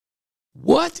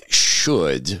What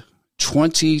should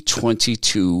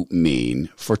 2022 mean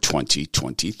for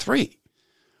 2023?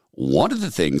 One of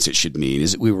the things it should mean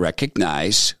is that we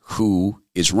recognize who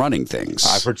is running things.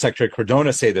 I've heard Secretary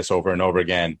Cardona say this over and over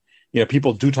again.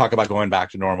 People do talk about going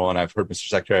back to normal, and I've heard Mr.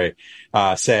 Secretary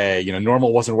say,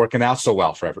 normal wasn't working out so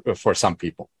well for some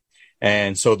people.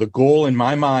 And so the goal in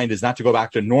my mind is not to go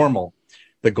back to normal.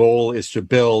 The goal is to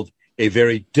build a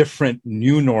very different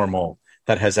new normal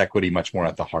that has equity much more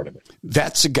at the heart of it.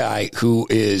 That's a guy who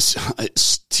is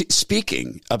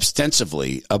speaking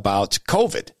ostensibly about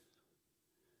COVID,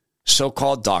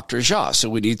 so-called Dr. Jha. So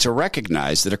we need to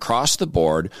recognize that across the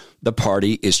board, the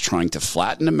party is trying to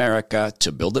flatten America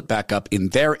to build it back up in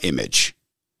their image.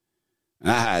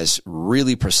 That has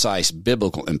really precise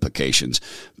biblical implications.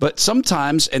 But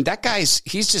sometimes, and that guy's,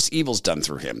 he's just evil's done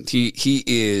through him. He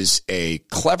is a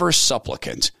clever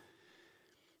supplicant.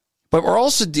 But we're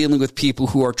also dealing with people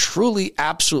who are truly,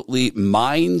 absolutely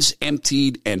minds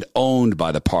emptied and owned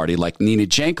by the party, like Nina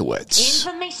Jankowicz.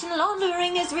 Information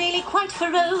laundering is really quite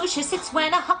ferocious. It's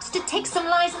when a huckster takes some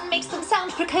lies and makes them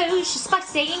sound precocious by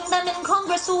saying them in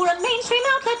Congress or a mainstream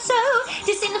outlet. So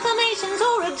disinformation's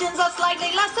origins are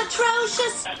slightly less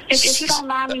atrocious. If you don't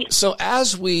mind me. So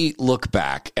as we look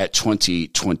back at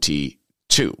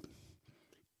 2022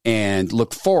 and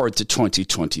look forward to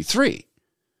 2023,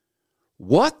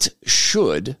 what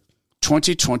should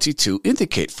 2022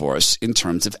 indicate for us in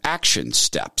terms of action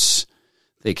steps?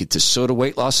 Thank you to Soda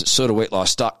Weight Loss at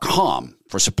sodaweightloss.com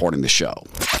for supporting the show.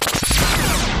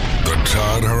 The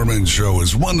Todd Herman Show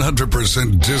is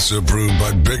 100% disapproved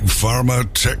by big pharma,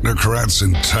 technocrats,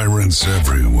 and tyrants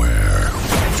everywhere.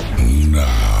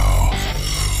 Now,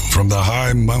 from the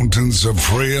high mountains of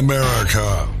free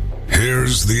America,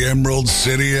 here's the Emerald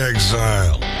City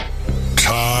exile,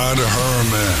 Todd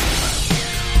Herman.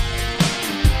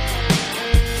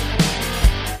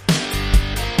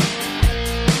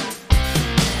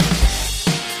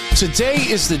 Today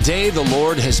is the day the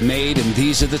Lord has made, and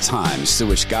these are the times through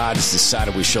which God has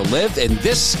decided we shall live. And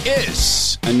this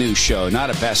is a new show,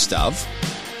 not a best of.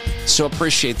 So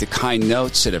appreciate the kind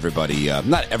notes that everybody,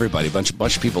 not everybody, a bunch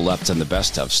of people left on the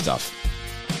best of stuff.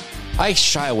 I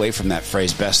shy away from that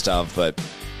phrase best of, but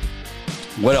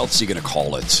what else are you going to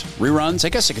call it? Reruns? I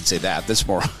guess I could say that. That's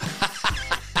more.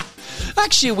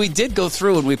 Actually, we did go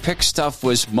through and we picked stuff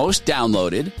was most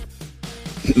downloaded,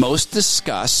 most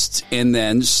discussed, and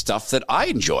then stuff that I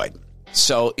enjoyed.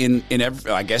 So in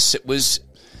every, I guess it was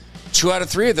 2 out of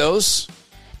 3 of those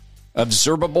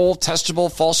observable,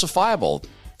 testable, falsifiable.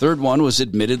 Third one was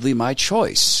admittedly my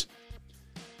choice.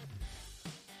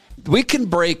 We can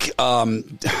break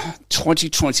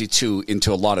 2022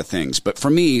 into a lot of things, but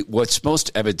for me, what's most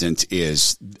evident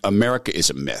is America is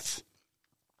a myth.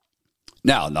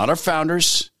 Now, not our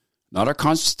founders, not our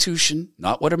Constitution,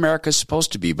 not what America is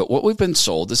supposed to be, but what we've been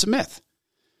sold is a myth.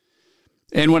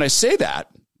 And when I say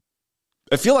that,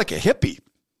 I feel like a hippie.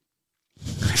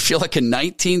 I feel like a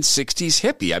 1960s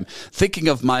hippie. I'm thinking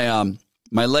of my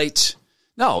late,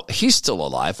 no, he's still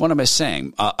alive. What am I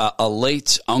saying? A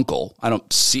late uncle. I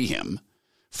don't see him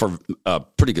for a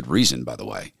pretty good reason, by the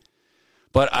way.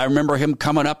 But I remember him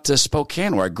coming up to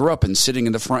Spokane, where I grew up, and sitting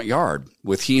in the front yard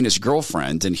with he and his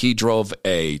girlfriend, and he drove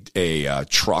a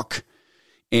truck,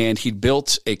 and he'd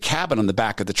built a cabin on the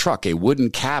back of the truck, a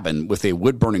wooden cabin with a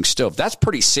wood-burning stove. That's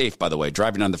pretty safe, by the way,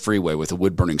 driving on the freeway with a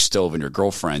wood-burning stove and your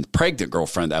girlfriend, pregnant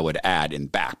girlfriend, I would add, in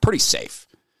back. Pretty safe.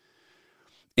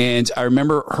 And I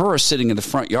remember her sitting in the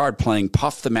front yard playing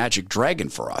Puff the Magic Dragon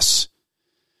for us.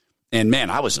 And, man,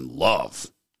 I was in love.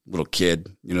 Little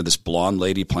kid, this blonde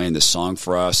lady playing this song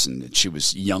for us, and she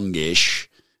was youngish,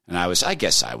 and I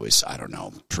guess I was, I don't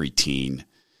know, preteen.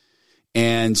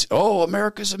 And,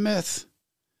 America's a myth.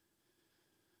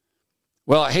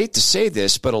 Well, I hate to say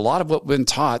this, but a lot of what we've been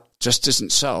taught just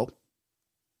isn't so.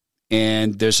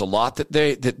 And there's a lot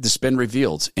that's been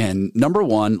revealed. And number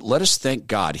one, let us thank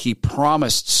God. He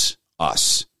promised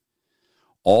us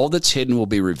all that's hidden will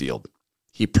be revealed.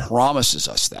 He promises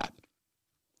us that.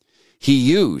 He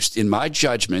used, in my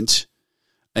judgment,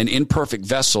 an imperfect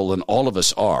vessel, and all of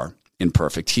us are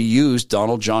imperfect. He used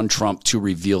Donald John Trump to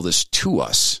reveal this to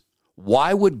us.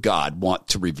 Why would God want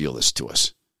to reveal this to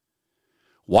us?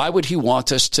 Why would he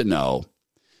want us to know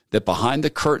that behind the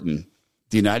curtain,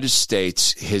 the United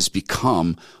States has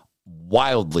become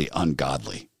wildly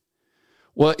ungodly?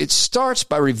 Well, it starts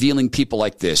by revealing people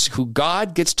like this, who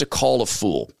God gets to call a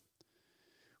fool.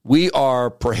 We are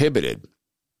prohibited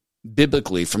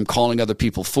biblically from calling other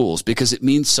people fools because it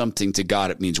means something to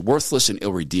God. It means worthless and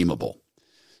irredeemable.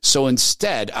 So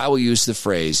instead, I will use the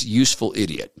phrase useful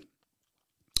idiot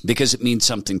because it means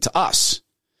something to us.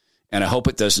 And I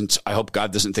hope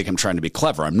God doesn't think I'm trying to be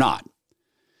clever. I'm not.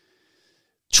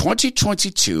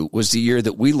 2022 was the year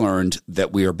that we learned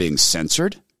that we are being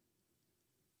censored,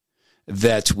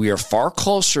 that we are far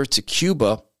closer to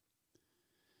Cuba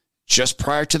just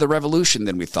prior to the revolution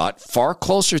than we thought, far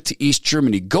closer to East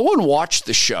Germany. Go and watch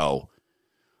the show,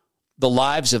 The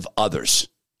Lives of Others,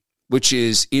 which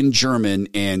is in German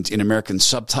and in American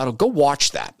subtitle. Go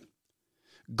watch that.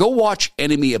 Go watch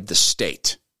Enemy of the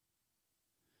State,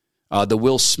 the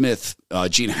Will Smith,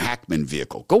 Gene Hackman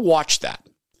vehicle. Go watch that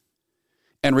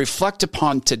and reflect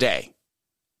upon today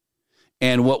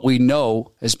and what we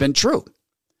know has been true.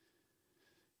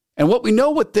 And what we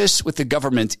know with the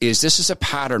government is this is a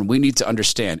pattern we need to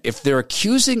understand. If they're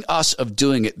accusing us of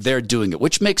doing it, they're doing it,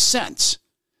 which makes sense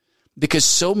because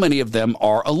so many of them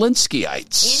are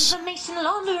Alinskyites. Information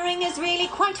laundering is really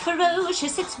quite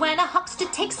ferocious. It's when a huckster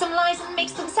takes some lies and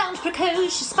makes them sound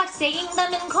precocious by saying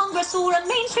them in Congress or a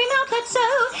mainstream outlet. So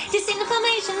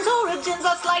disinformation's origins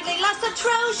are slightly less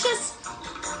atrocious.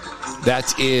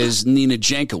 That is Nina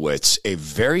Jankowicz, a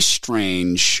very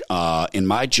strange, in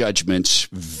my judgment,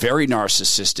 very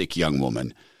narcissistic young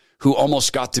woman who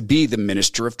almost got to be the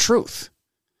minister of truth.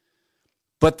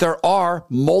 But there are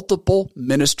multiple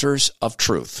ministers of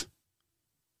truth.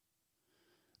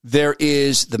 There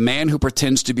is the man who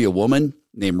pretends to be a woman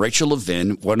named Rachel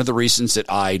Levin, one of the reasons that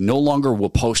I no longer will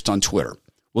post on Twitter.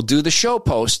 We'll do the show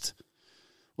post.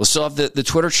 We'll still have the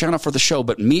Twitter channel for the show,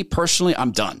 but me personally,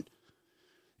 I'm done.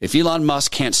 If Elon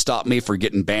Musk can't stop me for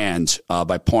getting banned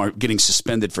by getting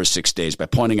suspended for 6 days by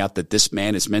pointing out that this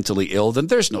man is mentally ill, then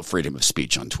there's no freedom of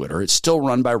speech on Twitter. It's still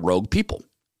run by rogue people.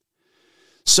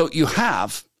 So you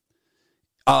have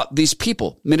these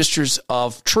people, ministers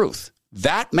of truth.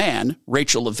 That man,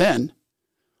 Rachel Levin,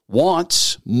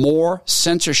 wants more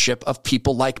censorship of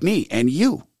people like me and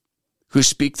you who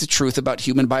speak the truth about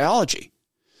human biology.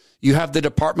 You have the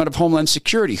Department of Homeland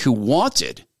Security who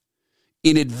wanted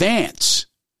in advance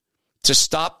to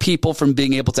stop people from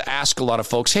being able to ask a lot of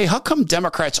folks, hey, how come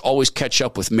Democrats always catch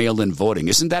up with mail-in voting?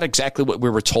 Isn't that exactly what we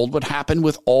were told would happen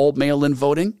with all mail-in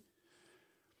voting?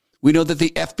 We know that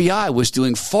the FBI was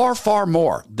doing far, far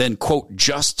more than, quote,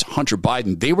 just Hunter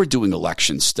Biden. They were doing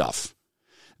election stuff.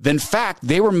 In fact,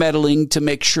 they were meddling to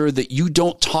make sure that you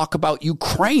don't talk about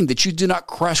Ukraine, that you do not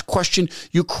question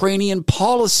Ukrainian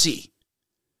policy.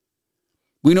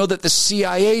 We know that the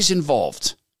CIA is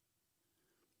involved.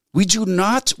 We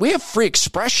have free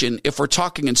expression if we're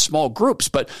talking in small groups,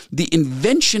 but the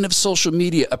invention of social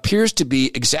media appears to be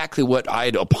exactly what I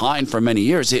had opined for many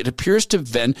years. It appears to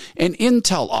have been an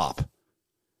intel op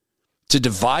to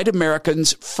divide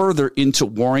Americans further into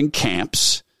warring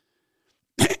camps.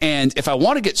 And if I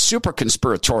want to get super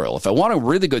conspiratorial, if I want to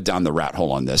really go down the rat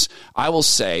hole on this, I will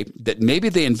say that maybe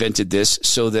they invented this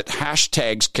so that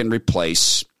hashtags can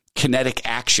replace kinetic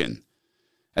action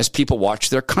as people watch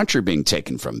their country being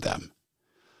taken from them.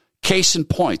 Case in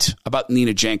point about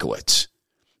Nina Jankowicz.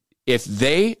 If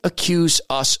they accuse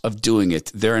us of doing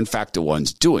it, they're in fact the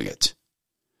ones doing it.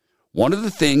 One of the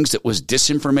things that was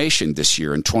disinformation this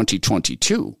year in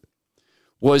 2022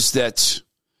 was that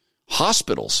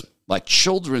hospitals, like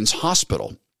Children's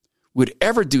Hospital, would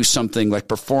ever do something like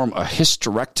perform a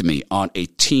hysterectomy on a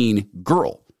teen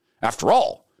girl. After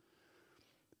all,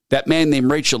 that man named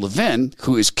Rachel Levin,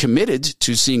 who is committed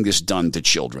to seeing this done to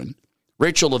children,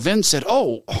 Rachel Levin said,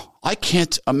 I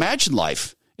can't imagine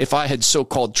life. If I had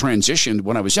so-called transitioned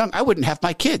when I was young, I wouldn't have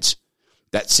my kids.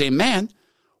 That same man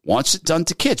wants it done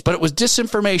to kids. But it was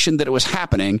disinformation that it was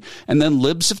happening, and then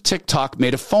libs of TikTok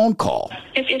made a phone call.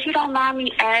 If you don't mind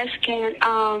me asking,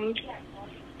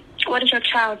 what is your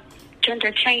child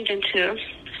gender changing to,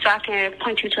 so I can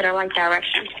point you to the right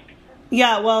direction?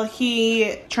 Yeah, well,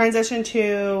 he transitioned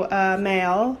to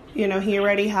male. You know, he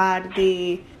already had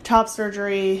the top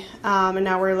surgery, and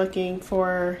now we're looking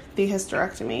for the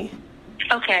hysterectomy.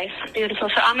 Okay, beautiful.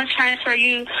 So I'm going to transfer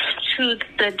you to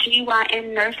the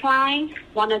GYN nurse line.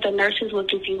 One of the nurses will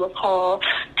give you a call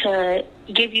to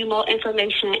give you more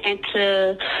information and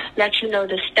to let you know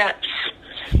the steps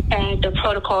and the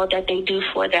protocol that they do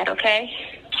for that, okay?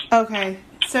 Okay.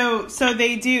 So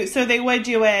they would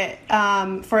do it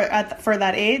for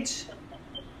that age?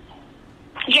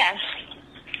 Yes.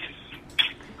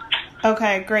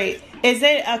 Okay, great. Is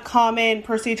it a common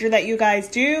procedure that you guys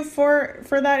do for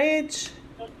that age?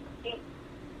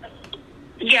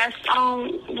 Yes.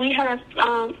 We have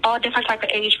all different type of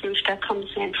age groups that comes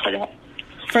in for that.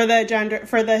 For the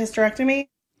hysterectomy?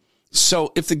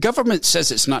 So if the government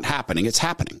says it's not happening, it's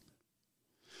happening.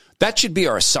 That should be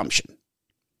our assumption.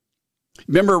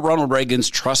 Remember Ronald Reagan's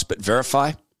trust but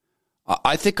verify?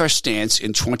 I think our stance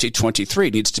in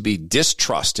 2023 needs to be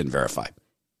distrust and verify.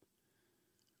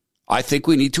 I think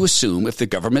we need to assume if the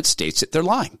government states it, they're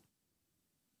lying.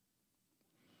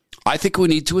 I think we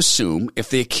need to assume if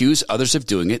they accuse others of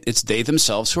doing it, it's they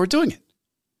themselves who are doing it.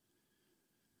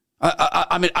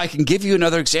 I mean, I can give you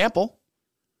another example.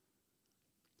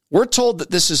 We're told that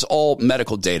this is all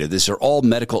medical data. These are all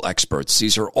medical experts.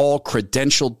 These are all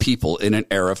credentialed people in an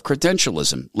era of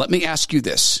credentialism. Let me ask you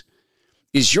this.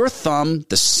 Is your thumb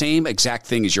the same exact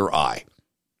thing as your eye?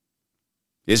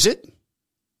 Is it?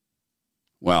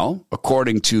 Well,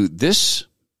 according to this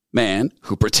man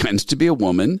who pretends to be a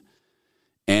woman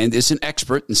and is an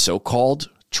expert in so-called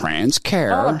trans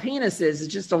care. All a penis is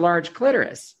just a large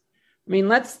clitoris. I mean,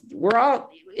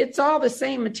 it's all the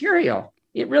same material.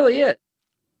 It really is.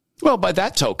 Well, by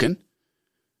that token,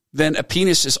 then a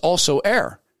penis is also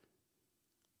air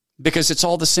because it's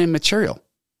all the same material.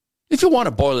 If you want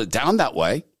to boil it down that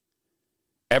way,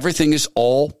 everything is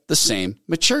all the same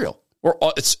material. Or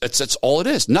it's all it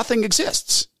is. Nothing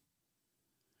exists.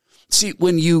 See,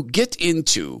 when you get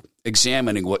into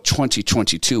examining what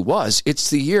 2022 was, it's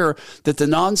the year that the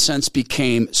nonsense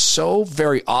became so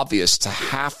very obvious to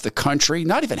half the country,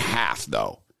 not even half,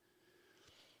 though,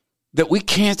 that we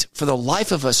can't, for the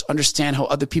life of us, understand how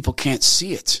other people can't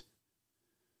see it.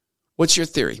 What's your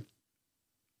theory?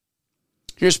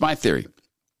 Here's my theory.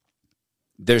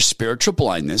 Their spiritual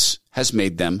blindness has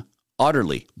made them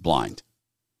utterly blind.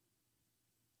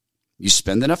 You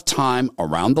spend enough time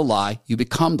around the lie, you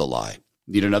become the lie.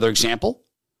 Need another example?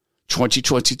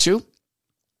 2022.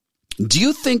 Do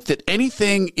you think that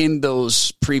anything in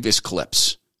those previous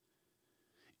clips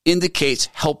indicates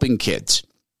helping kids?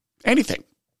 Anything?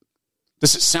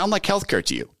 Does it sound like healthcare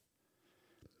to you?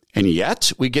 And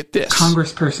yet we get this.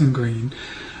 Congressperson Green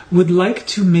would like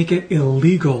to make it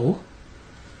illegal,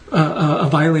 a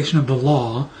violation of the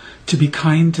law, to be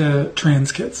kind to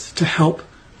trans kids, to help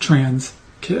trans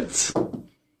kids.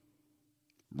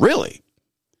 Really?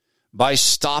 By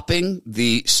stopping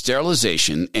the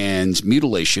sterilization and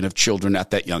mutilation of children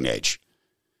at that young age.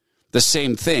 The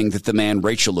same thing that the man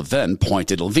Rachel Levine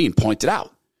pointed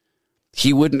out.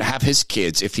 He wouldn't have his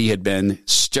kids if he had been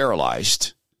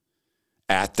sterilized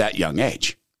at that young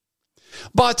age.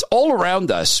 But all around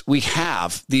us, we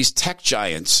have these tech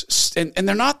giants, and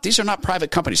these are not private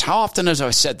companies. How often have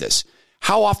I said this?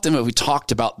 How often have we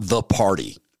talked about the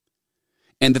party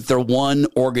and that they're one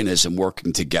organism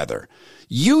working together?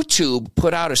 YouTube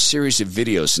put out a series of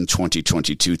videos in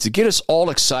 2022 to get us all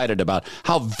excited about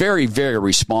how very, very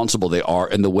responsible they are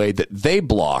in the way that they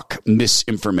block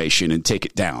misinformation and take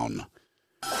it down.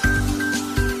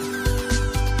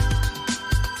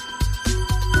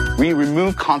 We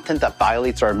remove content that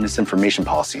violates our misinformation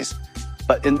policies.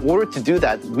 But in order to do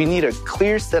that, we need a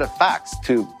clear set of facts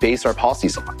to base our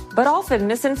policies on. But often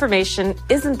misinformation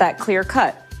isn't that clear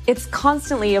cut. It's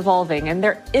constantly evolving, and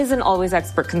there isn't always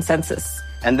expert consensus.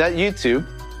 And at YouTube,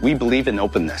 we believe in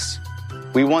openness.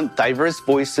 We want diverse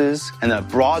voices and a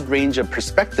broad range of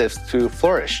perspectives to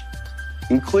flourish,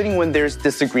 including when there's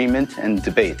disagreement and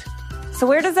debate. So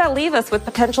where does that leave us with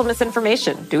potential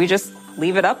misinformation? Do we just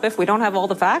leave it up if we don't have all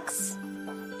the facts?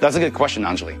 That's a good question,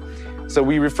 Anjali. So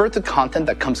we refer to content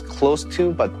that comes close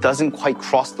to but doesn't quite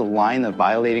cross the line of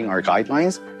violating our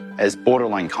guidelines as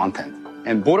borderline content.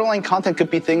 And borderline content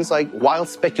could be things like wild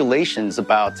speculations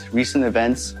about recent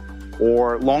events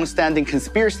or long-standing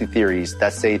conspiracy theories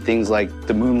that say things like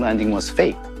the moon landing was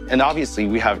fake. And obviously,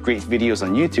 we have great videos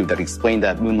on YouTube that explain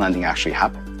that moon landing actually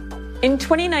happened. In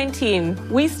 2019,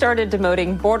 we started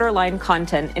demoting borderline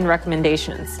content in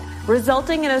recommendations,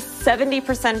 resulting in a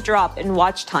 70% drop in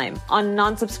watch time on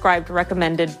non-subscribed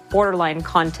recommended borderline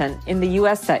content in the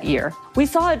US that year. We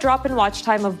saw a drop in watch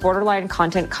time of borderline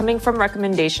content coming from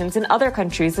recommendations in other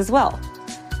countries as well.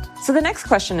 So the next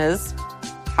question is,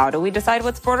 how do we decide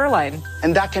what's borderline?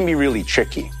 And that can be really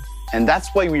tricky. And that's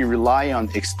why we rely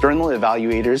on external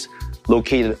evaluators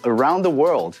located around the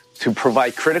world to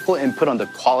provide critical input on the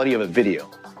quality of a video.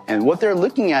 And what they're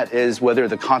looking at is whether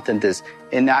the content is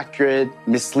inaccurate,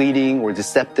 misleading, or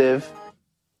deceptive.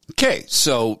 Okay,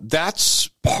 so that's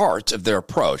part of their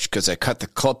approach because I cut the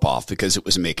clip off because it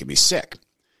was making me sick.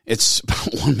 It's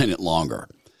about 1 minute longer.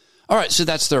 All right, so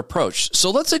that's their approach.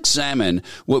 So let's examine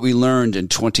what we learned in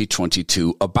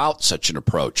 2022 about such an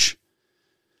approach.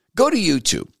 Go to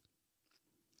YouTube.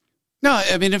 No,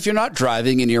 I mean, if you're not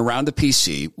driving and you're around the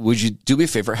PC, would you do me a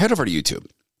favor? Head over to YouTube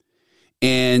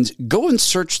and go and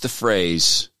search the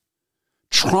phrase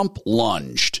Trump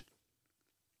lunged.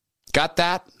 Got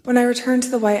that? When I returned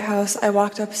to the White House, I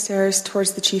walked upstairs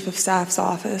towards the Chief of Staff's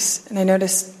office, and I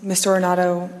noticed Mr.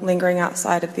 Ornato lingering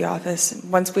outside of the office.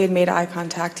 And once we had made eye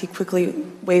contact, he quickly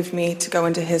waved me to go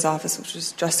into his office, which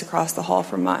was just across the hall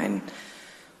from mine.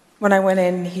 When I went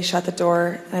in, he shut the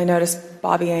door, and I noticed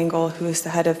Bobby Engel, who is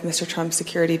the head of Mr. Trump's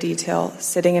security detail,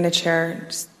 sitting in a chair,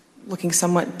 just looking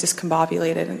somewhat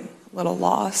discombobulated and a little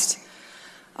lost.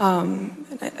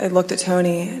 I looked at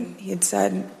Tony, and he had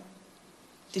said,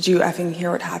 "Did you effing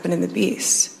hear what happened in the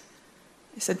Beast?"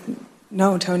 I said,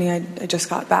 "No, Tony, I just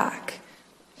got back.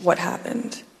 What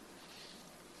happened?"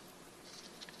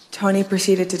 Tony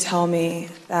proceeded to tell me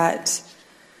that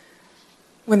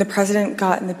when the president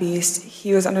got in the Beast,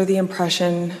 he was under the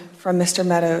impression from Mr.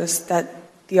 Meadows that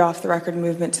the off-the-record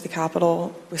movement to the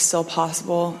Capitol was still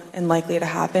possible and likely to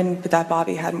happen, but that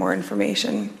Bobby had more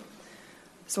information.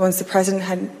 So once the president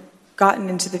had gotten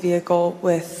into the vehicle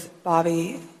with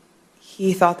Bobby,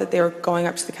 he thought that they were going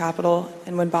up to the Capitol,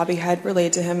 and when Bobby had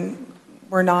relayed to him,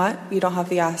 "We're not, we don't have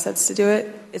the assets to do it,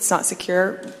 it's not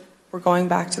secure, we're going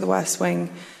back to the West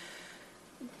Wing,"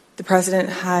 the president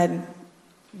had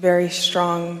very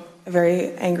strong, a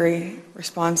very angry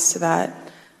response to that.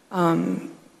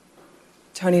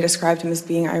 Tony described him as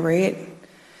being irate.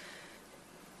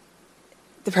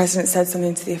 The president said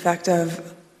something to the effect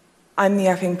of, "I'm the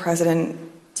effing president,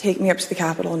 take me up to the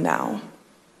Capitol now."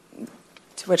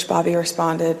 To which Bobby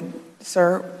responded,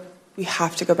 "Sir, we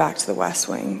have to go back to the West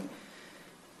Wing."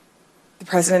 The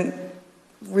president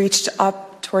reached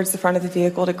up towards the front of the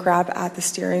vehicle to grab at the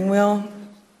steering wheel.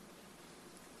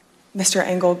 Mr.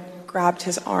 Engel grabbed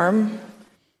his arm.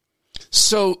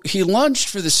 So he lunged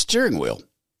for the steering wheel.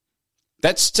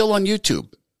 That's still on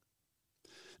YouTube.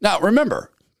 Now,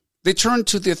 remember, they turned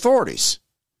to the authorities.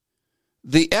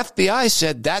 The FBI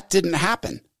said that didn't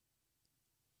happen.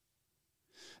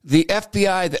 The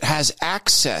FBI that has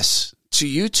access to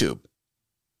YouTube,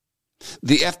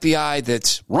 the FBI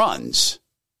that runs,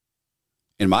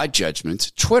 in my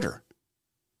judgment, Twitter,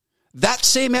 that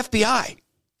same FBI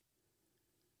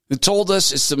that told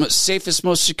us it's the safest,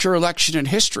 most secure election in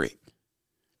history.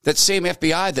 That same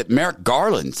FBI that Merrick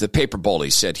Garland, the paper bully,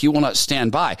 said he will not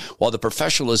stand by while the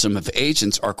professionalism of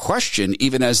agents are questioned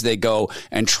even as they go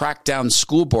and track down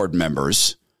school board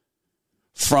members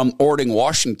from Ording,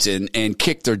 Washington, and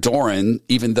kick their door in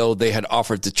even though they had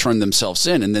offered to turn themselves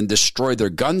in, and then destroy their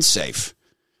gun safe.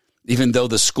 Even though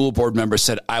the school board member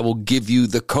said, "I will give you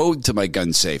the code to my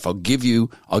gun safe. I'll give you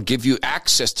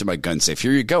access to my gun safe.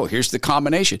 Here you go. Here's the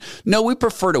combination." No, we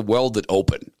prefer to weld it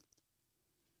open.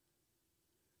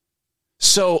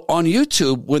 So on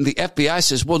YouTube, when the FBI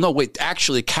says, "Well, no, wait,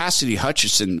 actually Cassidy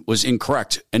Hutchinson was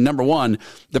incorrect. And number one,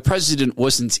 the president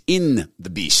wasn't in the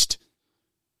Beast.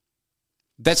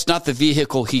 That's not the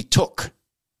vehicle he took.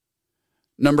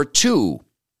 Number two,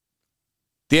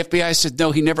 the FBI said,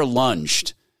 no, he never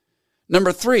lunged.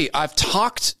 Number three, I've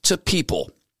talked to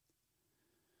people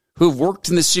who've worked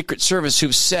in the Secret Service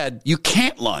who've said you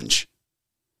can't lunge.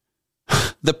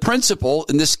 The principal,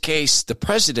 in this case, the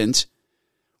president,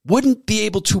 wouldn't be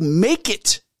able to make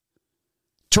it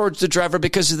towards the driver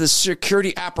because of the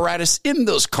security apparatus in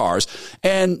those cars.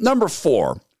 And number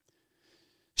four,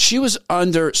 she was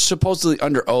supposedly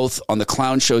under oath on the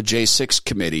Clown Show J6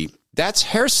 committee. That's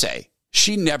hearsay.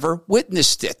 She never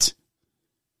witnessed it.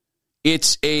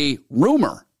 It's a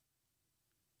rumor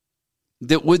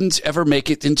that wouldn't ever make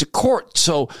it into court.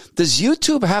 So does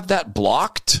YouTube have that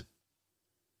blocked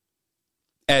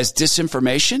as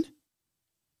disinformation?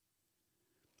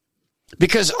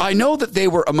 Because I know that they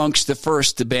were amongst the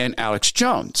first to ban Alex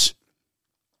Jones,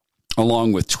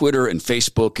 along with Twitter and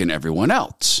Facebook and everyone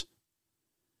else.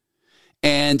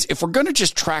 And if we're going to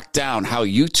just track down how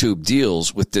YouTube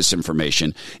deals with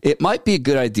disinformation, it might be a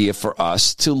good idea for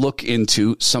us to look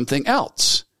into something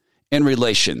else in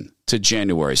relation to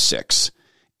January 6th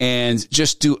and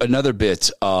just do another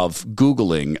bit of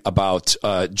Googling about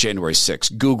January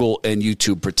 6th. Google and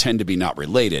YouTube pretend to be not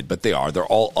related, but they are. They're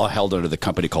all held under the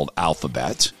company called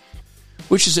Alphabet,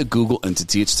 which is a Google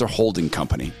entity. It's their holding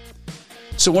company.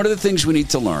 So one of the things we need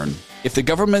to learn, if the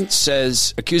government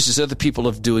accuses other people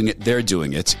of doing it, they're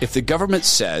doing it. If the government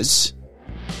says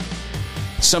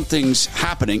something's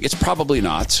happening, it's probably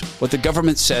not. What the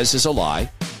government says is a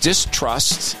lie.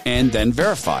 Distrust and then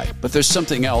verify. But there's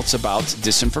something else about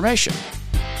disinformation.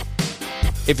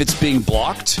 If it's being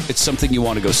blocked, it's something you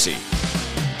want to go see.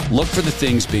 Look for the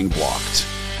things being blocked.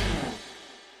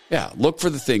 Yeah, look for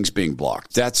the things being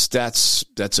blocked. That's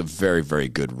a very, very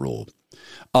good rule.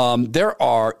 There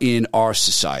are in our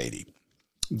society,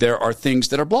 there are things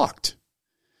that are blocked.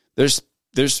 There's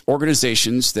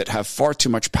organizations that have far too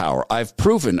much power. I've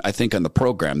proven, I think, on the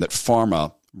program that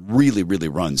pharma really, really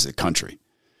runs the country.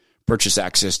 Purchase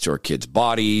access to our kids'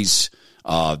 bodies,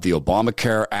 The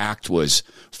Obamacare Act was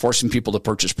forcing people to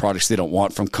purchase products they don't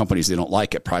want from companies they don't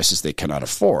like at prices they cannot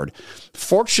afford.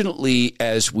 Fortunately,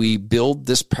 as we build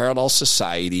this parallel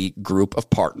society group of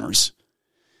partners,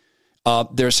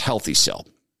 there's Healthy Cell.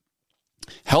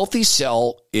 Healthy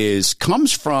Cell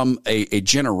comes from a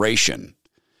generation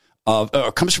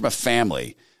comes from a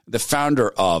family. The founder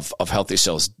of Healthy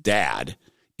Cell's dad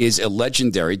is a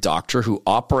legendary doctor who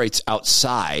operates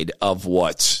outside of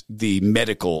what the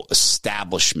medical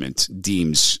establishment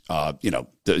deems,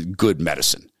 the good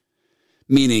medicine,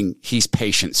 meaning he's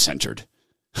patient-centered,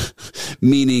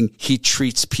 meaning he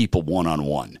treats people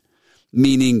one-on-one,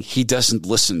 meaning he doesn't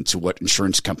listen to what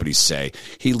insurance companies say.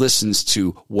 He listens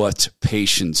to what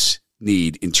patients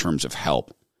need in terms of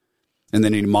help. And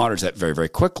then he monitors that very, very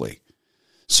quickly.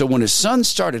 So when his son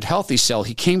started Healthy Cell,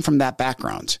 he came from that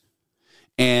background.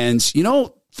 And,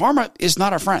 pharma is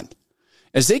not our friend.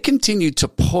 As they continue to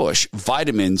push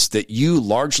vitamins that you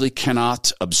largely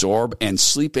cannot absorb and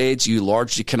sleep aids you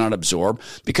largely cannot absorb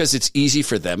because it's easy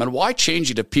for them. And why change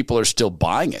it if people are still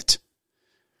buying it?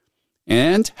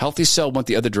 And Healthy Cell went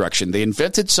the other direction. They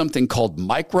invented something called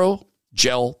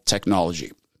microgel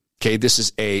technology. Okay, this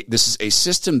is a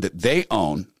system that they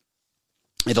own.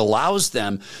 It allows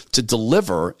them to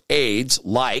deliver aids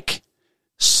like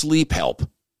sleep help,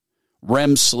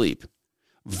 REM sleep,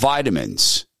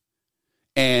 vitamins,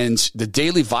 and the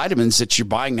daily vitamins that you're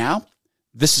buying now.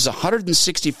 This is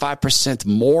 165%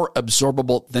 more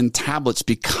absorbable than tablets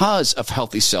because of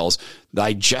Healthy Cell's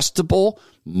digestible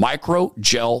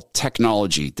microgel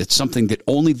technology. That's something that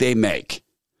only they make.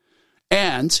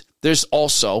 And there's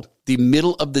also the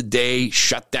middle of the day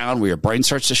shutdown where your brain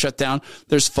starts to shut down.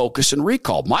 There's focus and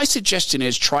recall. My suggestion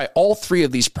is try all three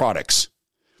of these products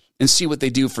and see what they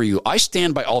do for you. I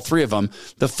stand by all three of them.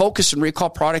 The focus and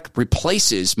recall product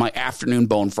replaces my afternoon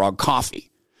Bone Frog coffee.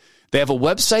 They have a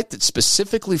website that's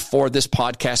specifically for this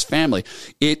podcast family.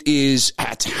 It is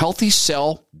at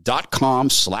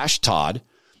healthycell.com/Todd.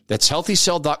 That's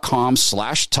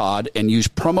healthycell.com/Todd and use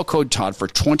promo code Todd for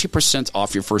 20%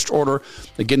 off your first order.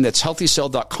 Again, that's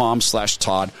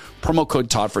healthycell.com/Todd, promo code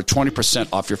Todd for 20%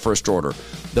 off your first order.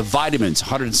 The vitamins,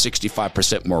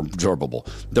 165% more absorbable.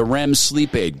 The REM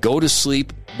sleep aid, go to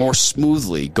sleep more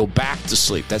smoothly, go back to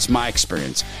sleep. That's my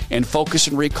experience. And focus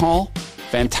and recall,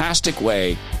 fantastic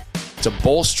way to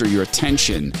bolster your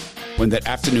attention when that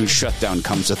afternoon shutdown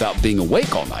comes without being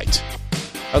awake all night.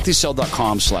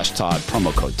 healthycell.com/Todd,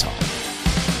 promo code Todd.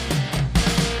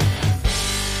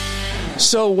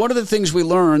 So one of the things we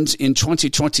learned in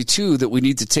 2022 that we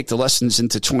need to take the lessons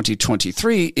into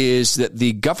 2023 is that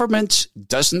the government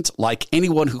doesn't like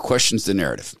anyone who questions the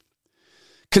narrative.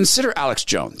 Consider Alex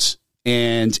Jones.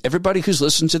 And everybody who's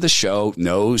listened to the show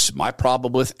knows my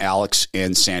problem with Alex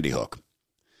and Sandy Hook.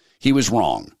 He was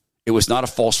wrong. It was not a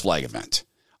false flag event.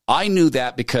 I knew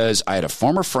that because I had a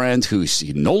former friend who's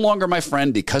no longer my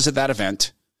friend because of that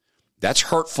event. That's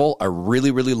hurtful. I really,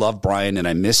 really love Brian, and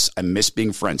I miss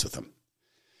being friends with him.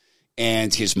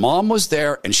 And his mom was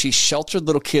there, and she sheltered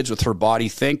little kids with her body.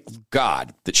 Thank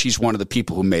God that she's one of the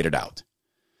people who made it out.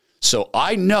 So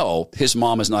I know his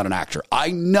mom is not an actor.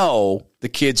 I know the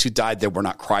kids who died there were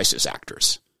not crisis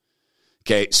actors.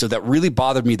 Okay, so that really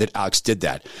bothered me that Alex did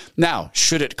that. Now,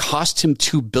 should it cost him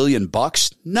 $2 billion?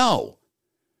 No.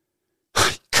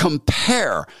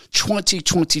 Compare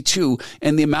 2022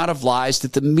 and the amount of lies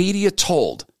that the media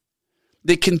told.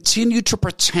 They continue to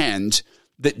pretend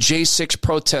that J6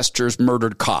 protesters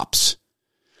murdered cops.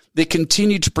 They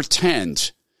continue to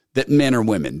pretend that men are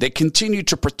women. They continue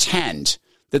to pretend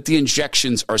that the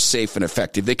injections are safe and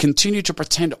effective. They continue to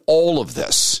pretend all of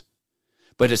this,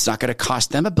 but it's not going to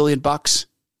cost them $1 billion.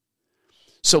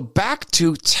 So back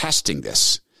to testing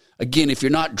this. Again, if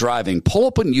you're not driving, pull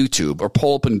up on YouTube or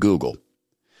pull up on Google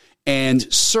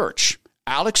and search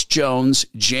Alex Jones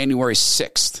January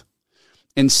 6th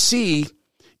and see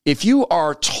if you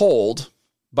are told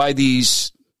by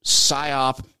these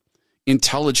PSYOP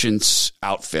intelligence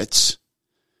outfits,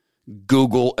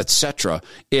 Google, etc.,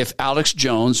 if Alex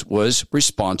Jones was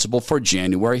responsible for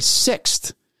January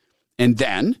 6th. And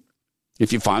then,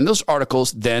 if you find those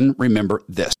articles, then remember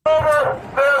this. Over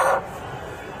this,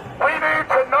 we need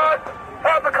to not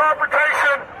have the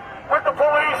confrontation with the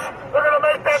police. They're going to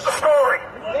make that the story.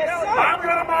 I'm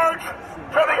going to march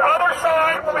to the other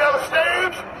side when we have a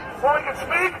stage where we can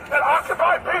speak and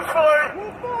occupy peacefully.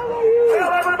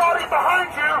 Tell everybody behind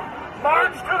you,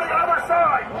 march to the other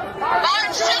side.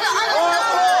 March to the other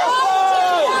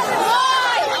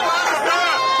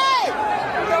side.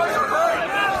 You guys are great.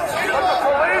 But the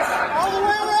police,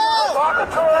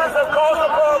 provocateurs have caused a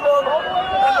problem,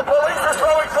 and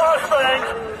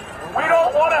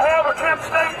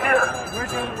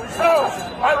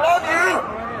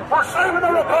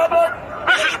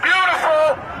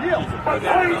But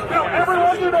please tell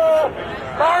everyone you know,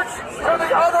 march to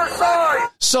the other side.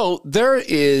 So there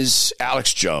is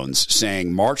Alex Jones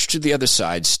saying, march to the other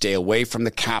side, stay away from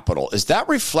the Capitol. Is that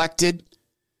reflected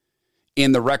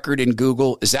in the record in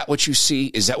Google? Is that what you see?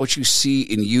 Is that what you see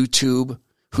in YouTube?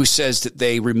 Who says that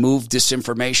they remove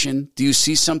disinformation? Do you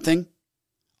see something?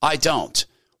 I don't.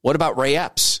 What about Ray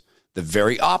Epps? The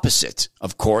very opposite.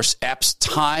 Of course, Epps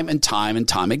time and time and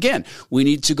time again. We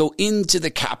need to go into the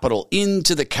Capitol,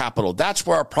 into the Capitol. That's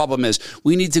where our problem is.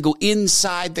 We need to go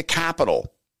inside the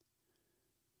Capitol.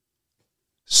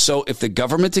 So if the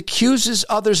government accuses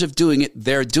others of doing it,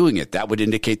 they're doing it. That would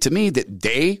indicate to me that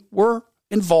they were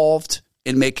involved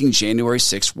in making January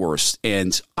 6th worse.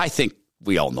 And I think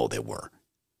we all know they were.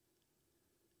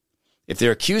 If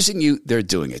they're accusing you, they're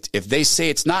doing it. If they say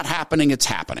it's not happening, it's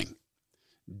happening.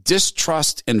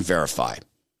 Distrust and verify.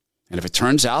 And if it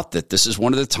turns out that this is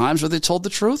one of the times where they told the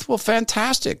truth, well,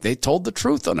 fantastic. They told the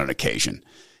truth on an occasion.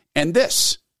 And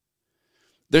there's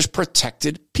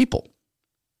protected people.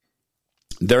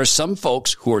 There are some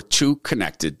folks who are too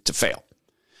connected to fail.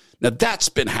 Now, that's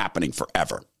been happening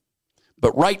forever.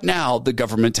 But right now, the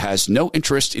government has no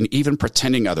interest in even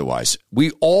pretending otherwise.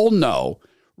 We all know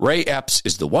Ray Epps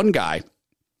is the one guy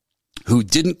who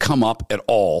didn't come up at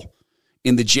all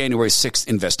in the January 6th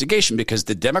investigation because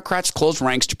the Democrats closed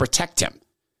ranks to protect him.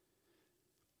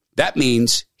 That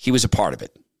means he was a part of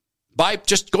it. By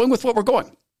just going with what we're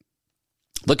going.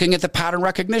 Looking at the pattern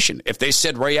recognition. If they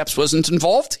said Ray Epps wasn't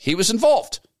involved, he was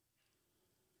involved.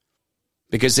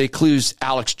 Because they accused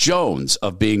Alex Jones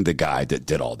of being the guy that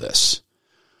did all this.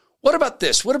 What about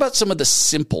this? What about some of the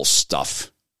simple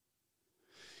stuff?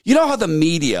 You know how the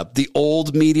media, the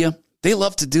old media, they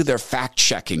love to do their fact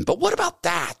checking. But what about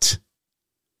that?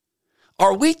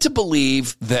 Are we to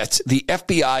believe that the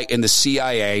FBI and the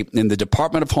CIA and the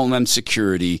Department of Homeland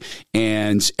Security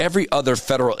and every other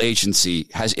federal agency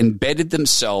has embedded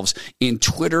themselves in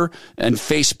Twitter and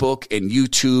Facebook and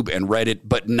YouTube and Reddit,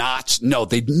 but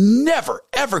they'd never,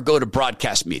 ever go to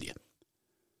broadcast media?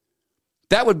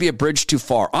 That would be a bridge too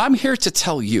far. I'm here to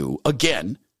tell you,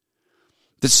 again,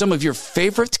 that some of your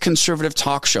favorite conservative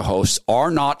talk show hosts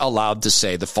are not allowed to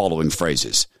say the following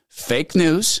phrases. Fake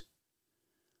news.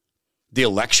 The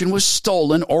election was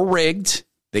stolen or rigged.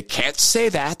 They can't say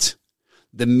that.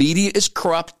 The media is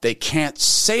corrupt. They can't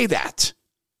say that.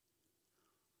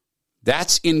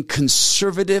 That's in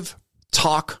conservative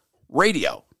talk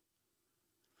radio.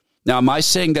 Now, am I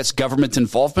saying that's government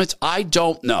involvement? I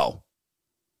don't know.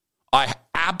 I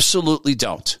absolutely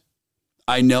don't.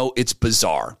 I know it's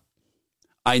bizarre.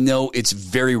 I know it's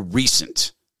very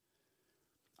recent.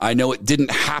 I know it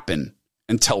didn't happen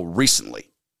until recently.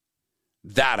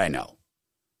 That I know.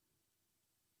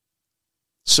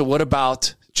 So what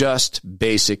about just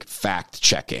basic fact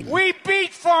checking? We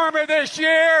beat Pharma this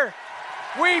year.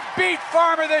 We beat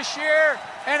Pharma this year,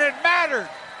 and it mattered.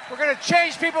 We're going to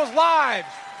change people's lives.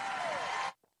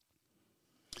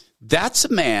 That's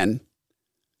a man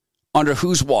under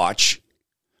whose watch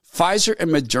Pfizer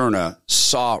and Moderna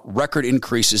saw record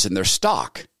increases in their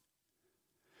stock.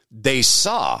 They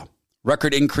saw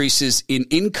record increases in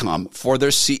income for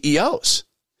their CEOs.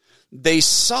 They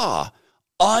saw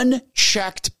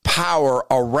unchecked power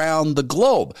around the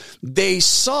globe. They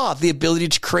saw the ability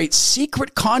to create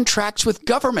secret contracts with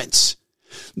governments.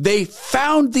 They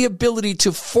found the ability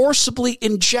to forcibly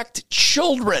inject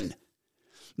children.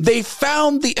 They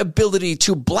found the ability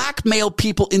to blackmail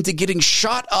people into getting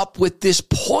shot up with this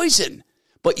poison.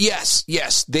 But yes,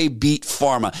 they beat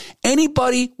Pharma.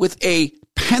 Anybody with a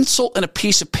pencil and a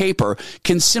piece of paper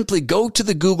can simply go to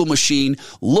the Google machine,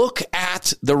 look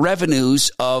at the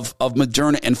revenues of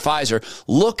Moderna and Pfizer,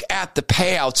 look at the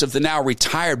payouts of the now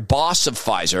retired boss of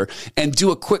Pfizer, and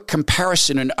do a quick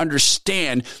comparison and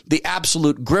understand the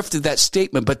absolute grift of that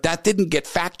statement. But that didn't get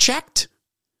fact-checked.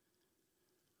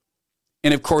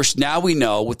 And, of course, now we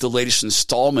know with the latest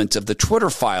installment of the Twitter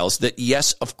files that,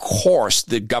 yes, of course,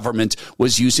 the government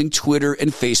was using Twitter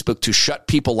and Facebook to shut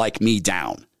people like me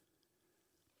down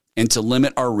and to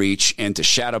limit our reach and to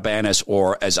shadow ban us,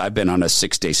 or as I've been on a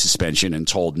 6-day suspension and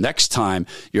told next time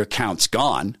your account's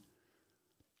gone,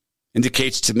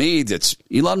 indicates to me that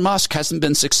Elon Musk hasn't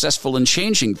been successful in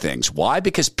changing things. Why?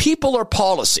 Because people are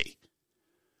policy.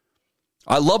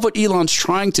 I love what Elon's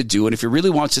trying to do, and if he really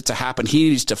wants it to happen, he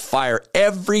needs to fire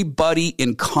everybody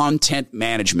in content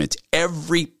management,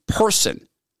 every person,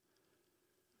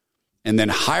 and then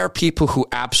hire people who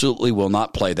absolutely will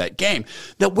not play that game.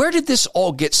 Now, where did this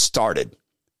all get started?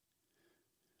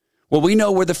 Well, we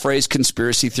know where the phrase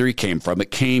conspiracy theory came from.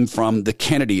 It came from the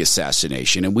Kennedy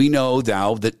assassination, and we know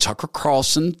now that Tucker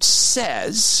Carlson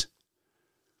says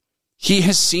he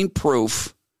has seen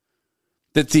proof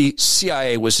that the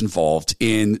CIA was involved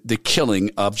in the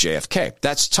killing of JFK.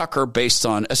 That's Tucker based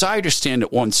on, as I understand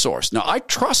it, one source. Now, I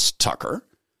trust Tucker,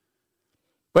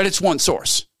 but it's one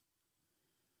source.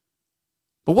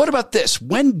 But what about this?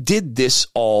 When did this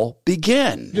all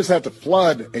begin? You just have to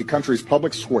flood a country's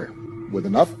public square with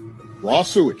enough raw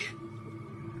sewage.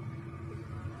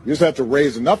 You just have to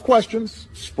raise enough questions,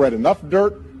 spread enough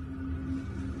dirt,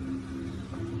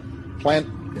 plant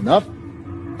enough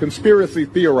conspiracy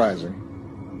theorizing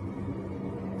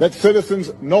that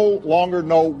citizens no longer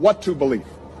know what to believe.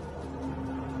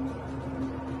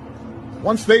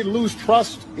 Once they lose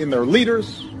trust in their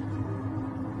leaders,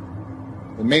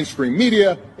 in mainstream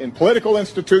media, in political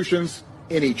institutions,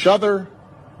 in each other,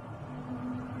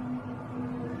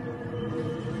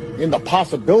 in the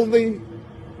possibility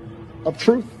of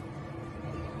truth,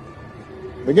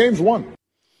 the game's won.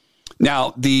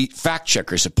 Now, the fact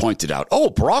checkers have pointed out,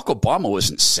 Barack Obama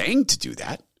wasn't saying to do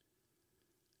that.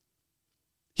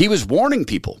 He was warning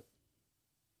people.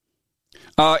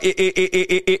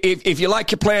 If you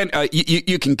like your plan,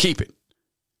 you can keep it.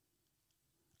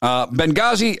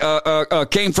 Benghazi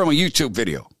came from a YouTube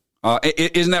video.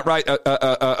 Isn't that right,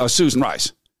 Susan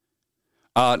Rice?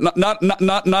 Not a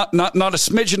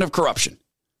smidgen of corruption.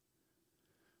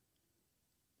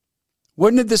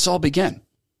 When did this all begin?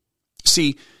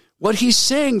 See, what he's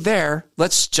saying there,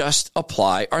 let's just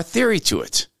apply our theory to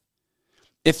it.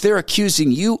 If they're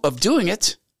accusing you of doing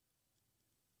it,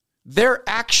 they're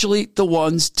actually the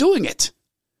ones doing it.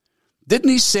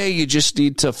 Didn't he say you just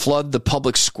need to flood the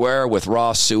public square with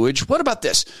raw sewage? What about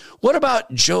this? What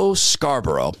about Joe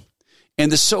Scarborough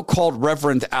and the so-called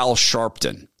Reverend Al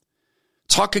Sharpton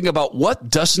talking about what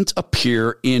doesn't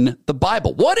appear in the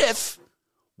Bible? What if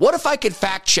I could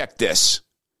fact check this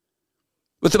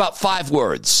with about 5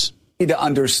 words? To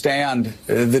understand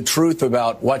the truth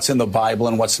about what's in the Bible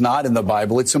and what's not in the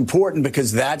Bible, it's important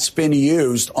because that's been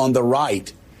used on the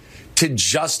right to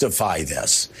justify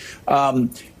this.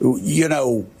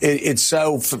 It's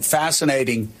so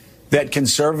fascinating that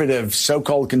conservatives,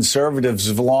 so-called conservatives,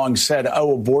 have long said,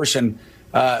 abortion,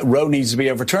 Roe needs to be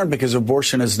overturned because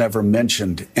abortion is never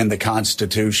mentioned in the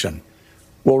Constitution.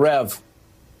 Well, Rev,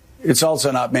 it's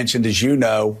also not mentioned, as you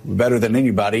know, better than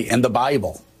anybody, in the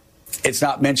Bible. It's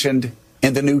not mentioned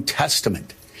in the New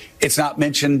Testament. It's not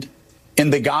mentioned in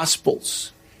the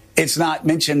Gospels. It's not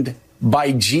mentioned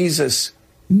by Jesus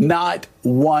not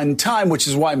one time, which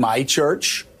is why my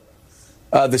church,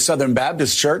 the Southern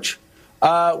Baptist Church,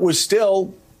 was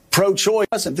still pro-choice.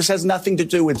 This has nothing to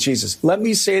do with Jesus. Let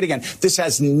me say it again. This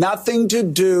has nothing to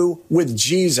do with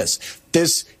Jesus.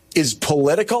 This is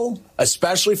political,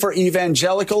 especially for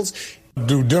evangelicals.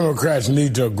 Do Democrats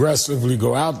need to aggressively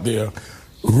go out there?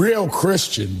 Real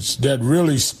Christians that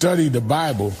really study the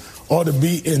Bible ought to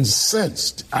be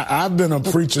incensed. I've been a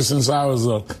preacher since I was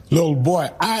a little boy.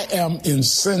 I am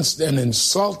incensed and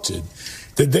insulted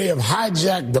that they have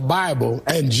hijacked the Bible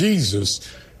and Jesus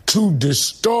to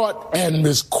distort and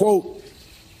misquote.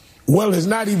 Well, it's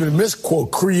not even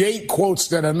misquote, create quotes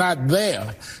that are not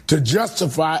there to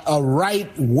justify a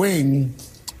right-wing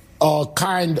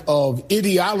kind of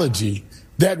ideology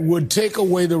that would take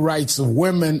away the rights of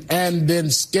women and then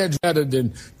schedule better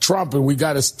than Trump. And we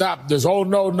got to stop this. Oh,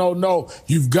 no.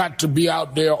 You've got to be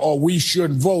out there or we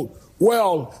shouldn't vote.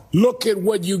 Well, look at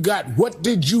what you got. What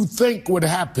did you think would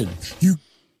happen?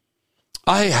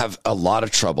 I have a lot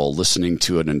of trouble listening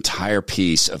to an entire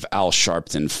piece of Al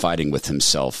Sharpton fighting with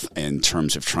himself in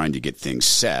terms of trying to get things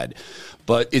said.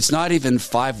 But it's not even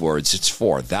 5 words. It's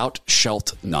 4. Thou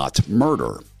shalt not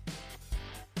murder.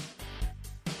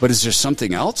 But is there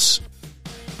something else?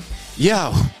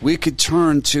 Yeah, we could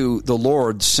turn to the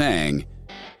Lord saying,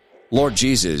 Lord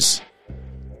Jesus,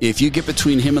 if you get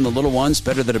between him and the little ones,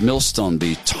 better that a millstone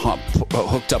be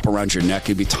hooked up around your neck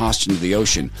and be tossed into the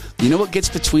ocean. You know what gets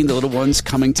between the little ones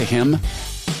coming to him?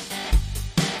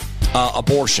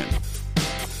 Abortion.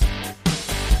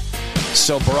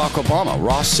 So Barack Obama,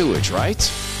 raw sewage,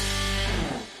 right?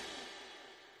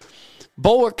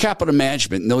 Bulwark Capital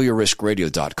Management,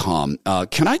 knowyourriskradio.com.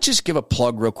 Can I just give a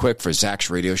plug real quick for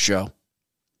Zach's radio show?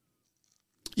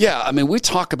 Yeah, I mean, we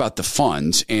talk about the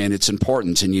funds, and it's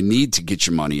important, and you need to get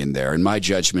your money in there. In my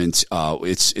judgment,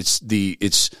 it's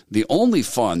the only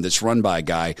fund that's run by a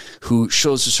guy who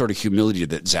shows the sort of humility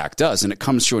that Zach does, and it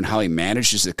comes through in how he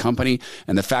manages the company,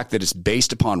 and the fact that it's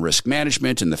based upon risk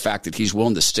management, and the fact that he's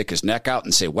willing to stick his neck out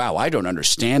and say, wow, I don't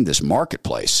understand this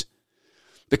marketplace.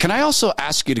 But can I also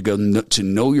ask you to go to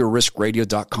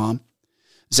knowyourriskradio.com?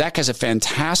 Zach has a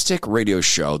fantastic radio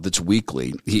show that's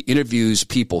weekly. He interviews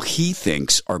people he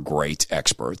thinks are great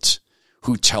experts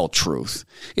who tell truth.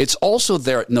 It's also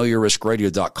there at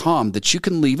knowyourriskradio.com that you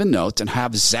can leave a note and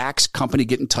have Zach's company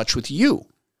get in touch with you.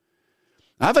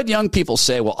 I've had young people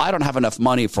say, well, I don't have enough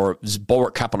money for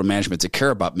Bulwark Capital Management to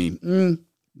care about me.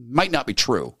 Might not be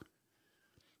true.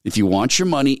 If you want your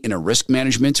money in a risk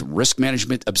management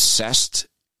obsessed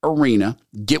arena,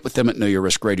 get with them at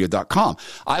knowyourriskradio.com.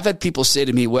 I've had people say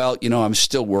to me, well, I'm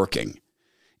still working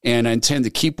and I intend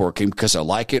to keep working because I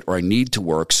like it or I need to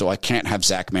work, so I can't have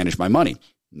Zach manage my money.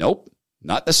 Nope,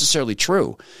 not necessarily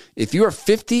true. If you are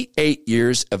 58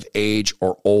 years of age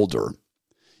or older,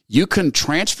 you can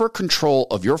transfer control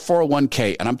of your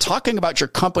 401k, and I'm talking about your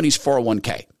company's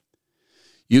 401k.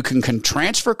 You can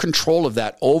transfer control of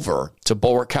that over to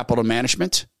Bulwark Capital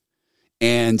Management,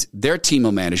 and their team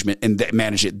will manage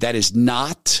it. That is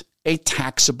not a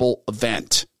taxable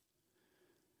event.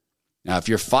 Now, if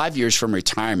you're 5 years from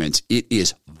retirement, it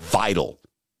is vital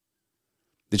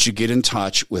that you get in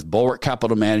touch with Bulwark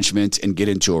Capital Management and get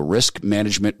into a risk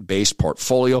management-based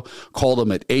portfolio. Call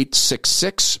them at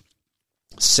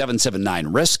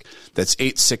 866-779-RISK. That's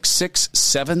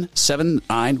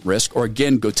 866-779-RISK. Or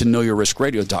again, go to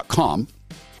knowyourriskradio.com.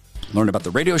 Learn about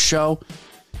the radio show.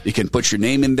 You can put your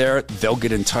name in there. They'll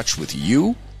get in touch with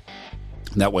you.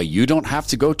 That way you don't have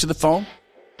to go to the phone.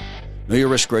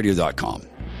 knowyourriskradio.com.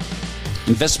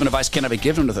 Investment advice cannot be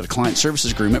given without a client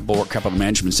services agreement. Bulwark Capital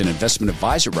Management is an investment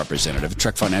advisor representative.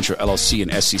 Trek Financial LLC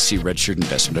and SEC registered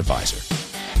investment advisor.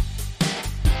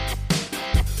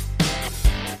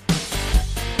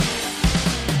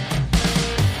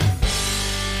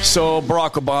 So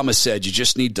Barack Obama said you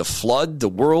just need to flood the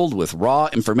world with raw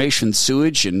information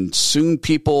sewage, and soon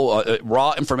people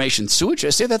raw information sewage. Did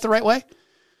I say that the right way?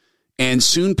 And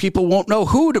soon people won't know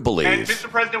who to believe. And Mr.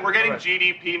 President, we're getting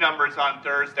GDP numbers on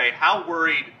Thursday. How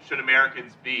worried should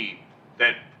Americans be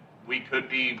that we could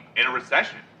be in a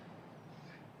recession?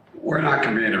 We're not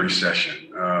going to be in a recession,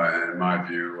 in my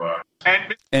view.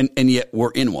 And yet we're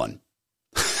in one.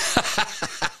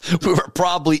 We were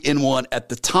probably in one at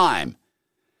the time.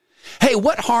 Hey,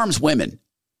 what harms women?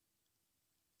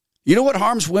 You know what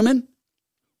harms women?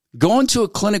 Going to a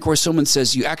clinic where someone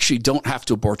says you actually don't have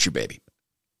to abort your baby.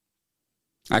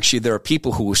 Actually, there are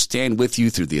people who will stand with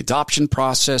you through the adoption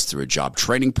process, through a job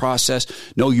training process.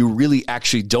 No, you really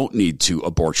actually don't need to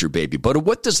abort your baby. But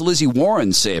what does Lizzie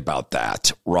Warren say about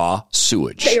that? Raw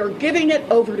sewage. They are giving it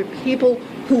over to people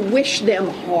who wish them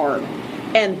harm.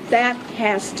 And that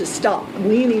has to stop.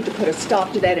 We need to put a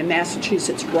stop to that in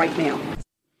Massachusetts right now.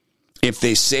 If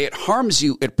they say it harms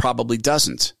you, it probably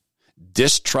doesn't.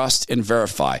 Distrust and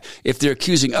verify. If they're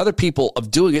accusing other people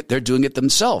of doing it, they're doing it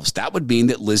themselves. That would mean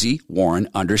that Lizzie Warren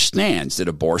understands that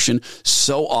abortion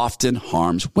so often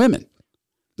harms women,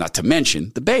 not to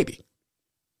mention the baby.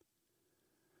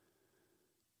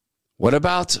 What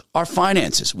about our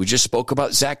finances? We just spoke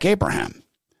about Zach Abraham.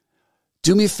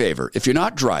 Do me a favor. If you're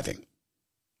not driving,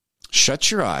 shut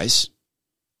your eyes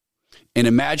and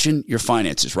imagine your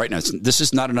finances right now. This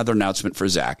is not another announcement for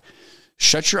Zach.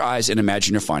 Shut your eyes and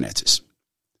imagine your finances.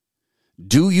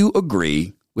 Do you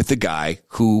agree with the guy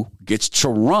who gets to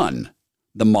run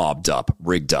the mobbed up,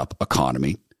 rigged up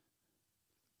economy,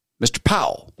 Mr.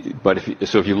 Powell? But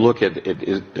if you look at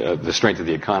the strength of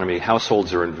the economy,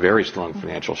 households are in very strong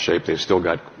financial shape. They've still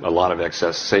got a lot of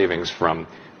excess savings from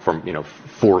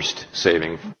forced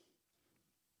saving.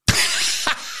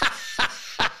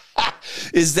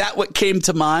 Is that what came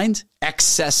to mind?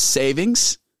 Excess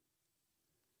savings?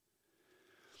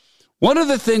 One of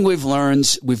the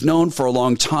things we've known for a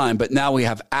long time, but now we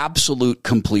have absolute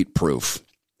complete proof.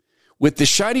 With the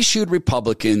shiny-shoed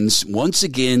Republicans once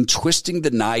again twisting the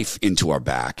knife into our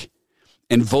back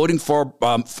and voting for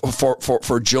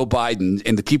Joe Biden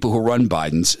and the people who run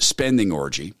Biden's spending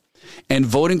orgy, and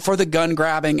voting for the gun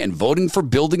grabbing, and voting for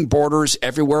building borders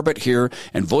everywhere but here,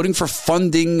 and voting for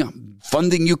funding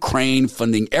Ukraine,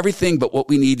 funding everything but what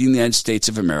we need in the United States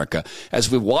of America. As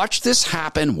we watch this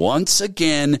happen once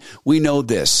again, we know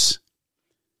this.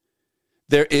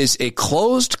 There is a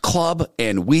closed club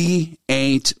and we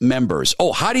ain't members.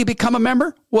 Oh, how do you become a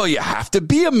member? Well, you have to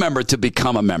be a member to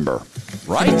become a member,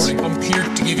 right? Good morning. I'm here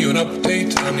to give you an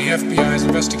update on the FBI's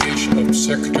investigation of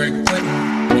Secretary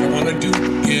Clinton. What I want to do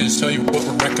is tell you what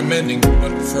we're recommending.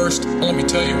 But first, let me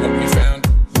tell you what we found.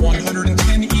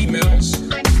 110 emails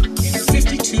in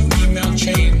 52 email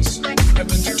chains have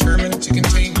been determined to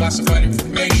contain classified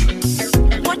information.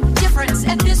 What difference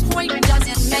at this point does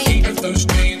it make? 8 of those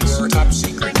chains are top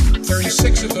secret,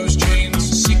 36 of those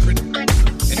chains secret,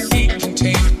 and 8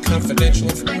 contain confidential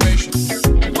information.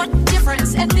 What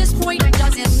difference at this point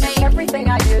does it make? Everything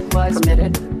I did was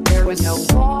permitted. There was no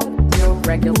law, no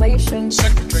regulation. regulations.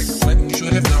 Secretary Clinton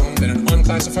should have known that an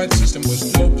unclassified system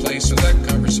was no place for that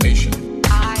conversation.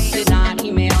 I did not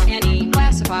email any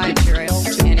classified material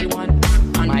to anyone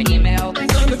on my email.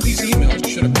 None of these emails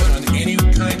should have been on any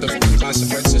kind of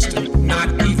unclassified system, not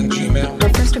even Gmail.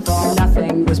 Well, first of all,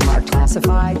 nothing was marked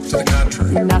classified. To the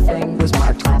contrary. Nothing was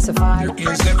marked classified.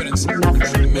 There is evidence.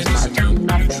 Nothing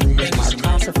was marked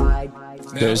classified.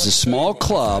 There's a small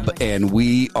club, and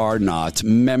we are not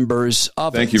members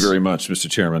of it. Thank you very much, Mr.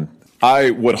 Chairman.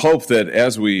 I would hope that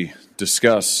as we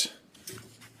discuss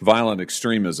violent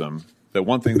extremism, that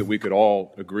one thing that we could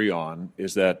all agree on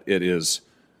is that it is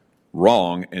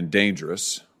wrong and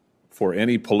dangerous for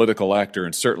any political actor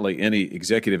and certainly any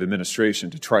executive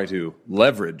administration to try to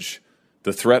leverage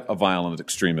the threat of violent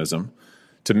extremism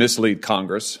to mislead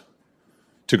Congress,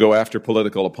 to go after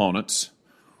political opponents,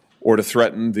 or to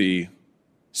threaten the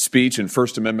speech and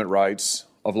First Amendment rights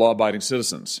of law-abiding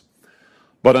citizens.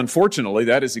 But unfortunately,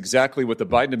 that is exactly what the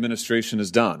Biden administration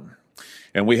has done.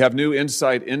 And we have new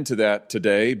insight into that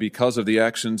today because of the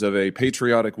actions of a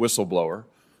patriotic whistleblower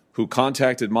who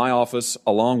contacted my office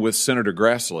along with Senator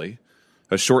Grassley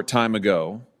a short time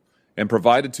ago and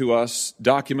provided to us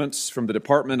documents from the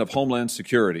Department of Homeland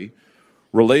Security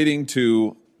relating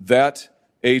to that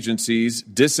agency's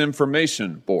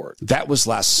disinformation board. That was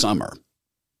last summer.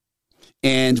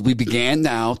 And we began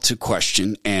now to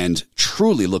question and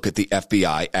truly look at the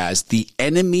FBI as the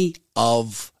enemy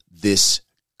of this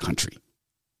country.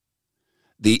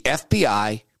 The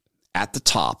FBI at the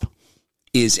top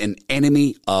is an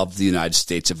enemy of the United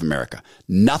States of America.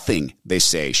 Nothing they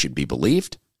say should be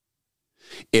believed.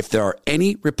 If there are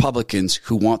any Republicans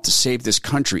who want to save this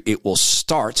country, it will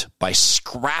start by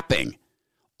scrapping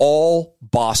all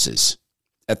bosses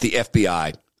at the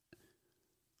FBI,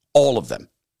 all of them,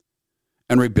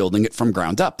 and rebuilding it from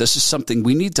ground up. This is something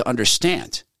we need to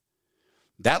understand.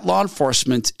 That law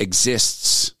enforcement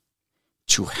exists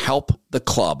to help the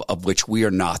club of which we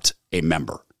are not a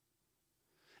member.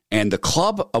 And the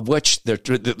club of which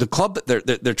the club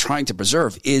that they're trying to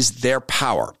preserve is their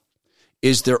power,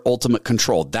 is their ultimate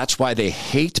control. That's why they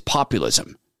hate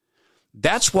populism.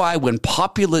 That's why when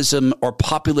populism or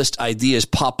populist ideas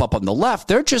pop up on the left,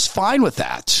 they're just fine with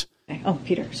that. Oh,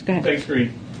 Peter, go ahead. Thanks,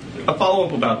 Green. A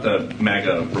follow-up about the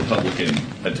MAGA Republican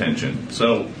attention.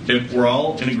 So if we're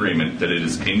all in agreement that it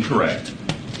is incorrect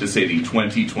to say the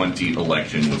 2020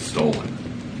 election was stolen,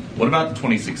 what about the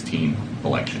 2016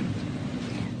 election?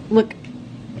 Look,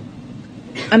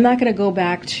 I'm not going to go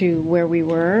back to where we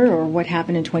were or what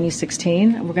happened in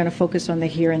 2016. We're going to focus on the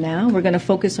here and now. We're going to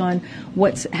focus on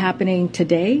what's happening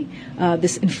today,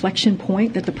 this inflection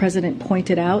point that the president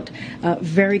pointed out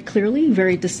very clearly,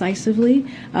 very decisively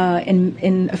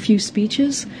in a few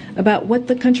speeches about what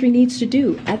the country needs to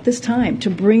do at this time to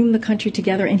bring the country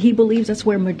together. And he believes that's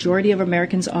where majority of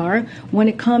Americans are when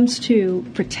it comes to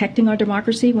protecting our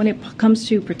democracy, when it comes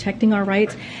to protecting our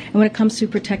rights, and when it comes to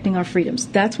protecting our freedoms.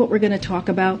 That's what we're going to talk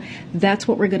about. That's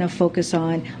what we're going to focus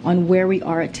on where we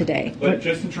are at today. But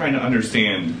just in trying to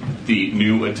understand the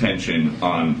new attention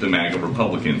on the MAGA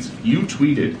Republicans, you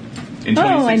tweeted in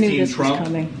 2016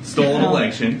 Trump stole an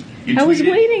election. I was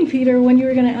waiting, Peter, when you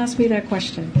were going to ask me that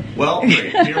question. Well,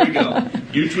 great. Here we go.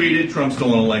 You tweeted Trump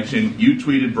stole an election. You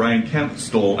tweeted Brian Kemp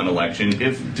stole an election.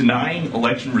 If denying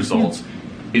election results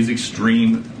is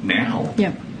extreme now,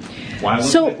 why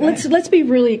was so let's be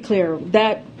really clear.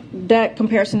 That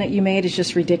comparison that you made is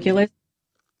just ridiculous.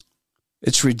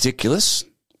 It's ridiculous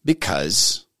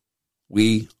because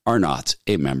we are not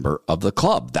a member of the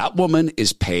club. That woman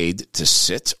is paid to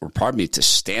to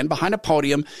stand behind a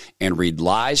podium and read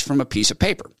lies from a piece of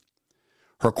paper.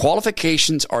 Her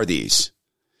qualifications are these.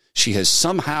 She has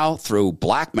somehow, through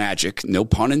black magic, no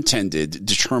pun intended,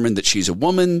 determined that she's a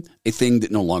woman, a thing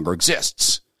that no longer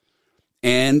exists.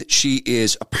 And she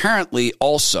is apparently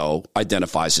also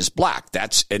identifies as black.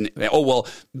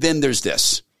 Then there's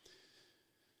this.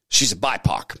 She's a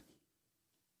BIPOC.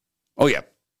 Oh, yeah.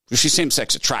 She's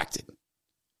same-sex attracted.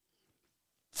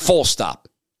 Full stop.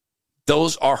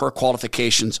 Those are her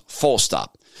qualifications. Full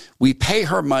stop. We pay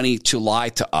her money to lie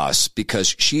to us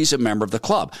because she's a member of the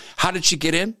club. How did she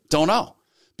get in? Don't know.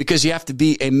 Because you have to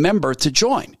be a member to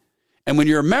join. And when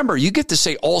you're a member, you get to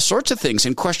say all sorts of things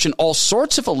and question all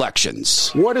sorts of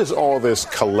elections. What does all this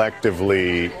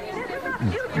collectively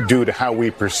do to how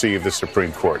we perceive the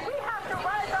Supreme Court?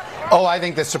 Oh, I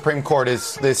think the Supreme Court I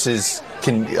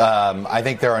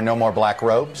think there are no more black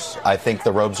robes. I think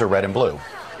the robes are red and blue.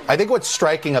 I think what's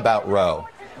striking about Roe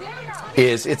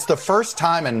is it's the first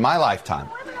time in my lifetime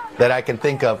that I can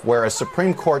think of where a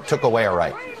Supreme Court took away a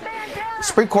right.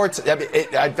 Supreme Court's,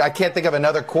 I can't think of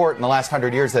another court in the last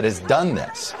 100 years that has done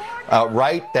this.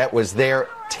 right that was there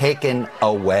taken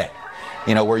away.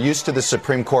 You know, we're used to the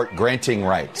Supreme Court granting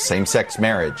rights, same-sex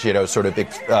marriage, you know, sort of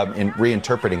in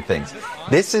reinterpreting things.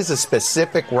 This is a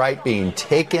specific right being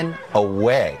taken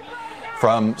away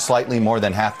from slightly more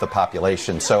than half the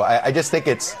population. So I just think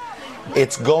it's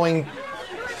going...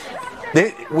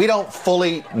 We don't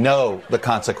fully know the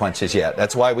consequences yet.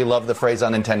 That's why we love the phrase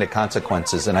unintended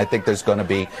consequences, and I think there's going to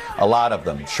be a lot of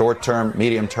them, short-term,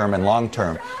 medium-term, and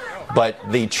long-term. But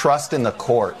the trust in the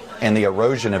court and the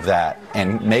erosion of that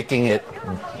and making it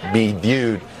be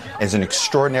viewed as an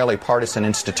extraordinarily partisan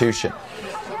institution,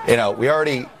 you know, we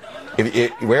already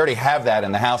have that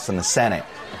in the House and the Senate.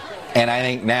 And I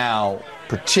think now,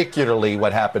 particularly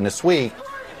what happened this week,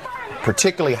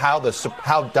 particularly how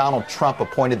Donald Trump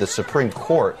appointed the Supreme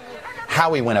Court,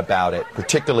 how he went about it,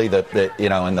 particularly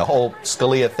and the whole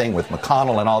Scalia thing with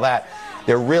McConnell and all that,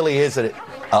 there really is a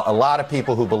lot of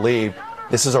people who believe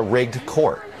this is a rigged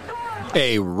court.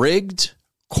 A rigged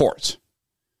court.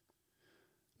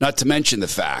 Not to mention the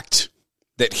fact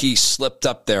that he slipped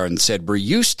up there and said, we're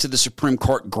used to the Supreme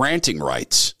Court granting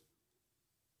rights.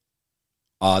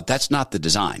 That's not the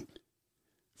design.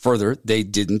 Further, they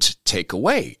didn't take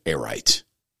away a right.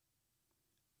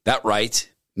 That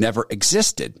right never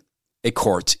existed. A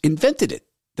court invented it.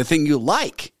 The thing you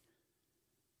like.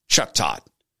 Chuck Todd.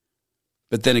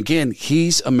 But then again,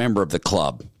 he's a member of the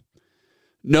club.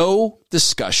 No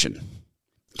discussion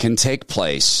can take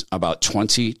place about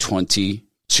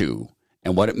 2022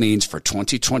 and what it means for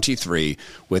 2023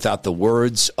 without the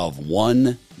words of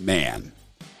one man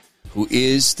who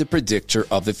is the predictor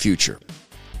of the future,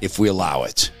 if we allow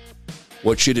it.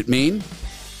 What should it mean?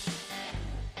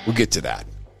 We'll get to that.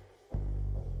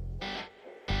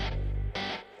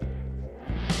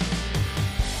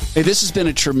 Hey, this has been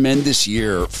a tremendous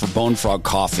year for Bone Frog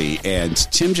Coffee, and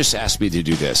Tim just asked me to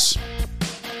do this.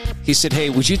 He said, hey,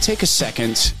 would you take a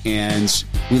second? And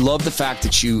we love the fact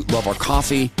that you love our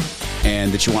coffee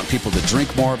and that you want people to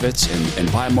drink more of it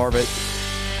and buy more of it.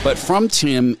 But from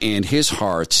Tim and his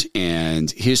heart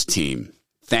and his team,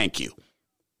 thank you.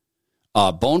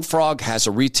 Bone Frog has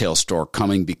a retail store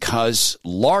coming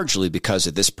largely because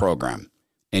of this program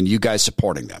and you guys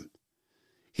supporting them.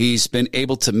 He's been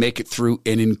able to make it through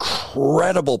an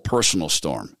incredible personal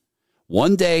storm.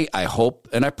 One day, I hope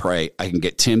and I pray I can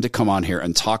get Tim to come on here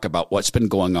and talk about what's been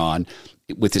going on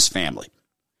with his family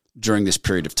during this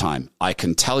period of time. I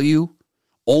can tell you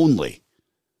only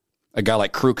a guy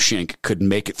like Cruikshank could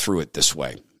make it through it this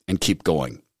way and keep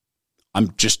going.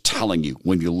 I'm just telling you,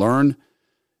 when you learn,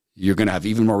 you're going to have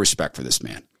even more respect for this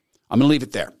man. I'm going to leave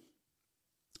it there.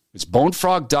 It's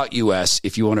bonefrog.us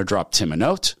if you want to drop Tim a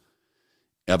note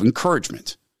of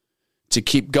encouragement to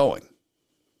keep going.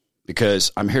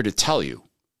 Because I'm here to tell you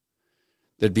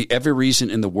there'd be every reason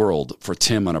in the world for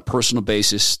Tim on a personal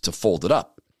basis to fold it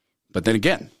up. But then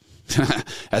again,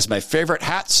 as my favorite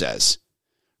hat says,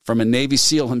 from a Navy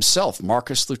SEAL himself,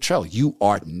 Marcus Luttrell, you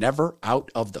are never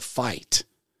out of the fight.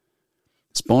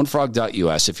 It's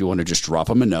bonefrog.us if you want to just drop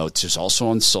him a note. It's also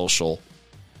on social.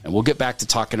 And we'll get back to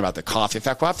talking about the coffee. In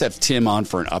fact, we'll have to have Tim on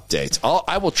for an update.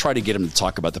 I will try to get him to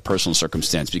talk about the personal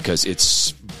circumstance because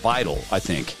it's vital, I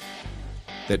think,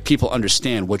 that people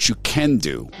understand what you can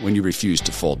do when you refuse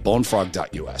to fold.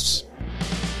 Bonefrog.us.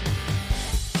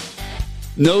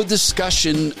 No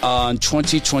discussion on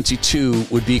 2022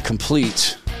 would be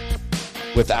complete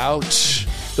without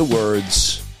the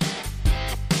words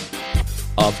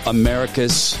of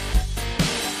America's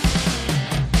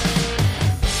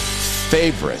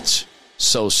favorite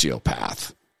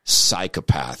sociopath,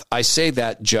 psychopath. I say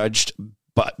that judged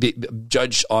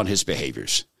on his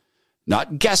behaviors.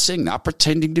 Not guessing, not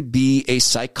pretending to be a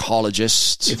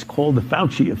psychologist. It's called the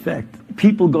Fauci effect.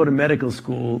 People go to medical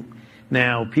school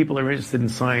now. People are interested in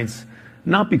science,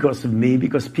 not because of me,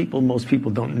 because most people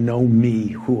don't know me,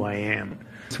 who I am.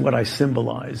 It's what I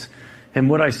symbolize. And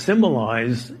what I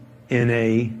symbolize in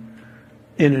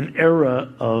an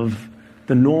era of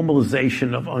the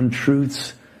normalization of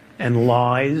untruths and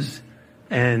lies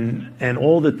and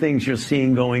all the things you're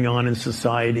seeing going on in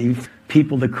society,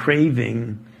 people, the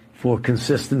craving for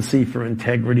consistency, for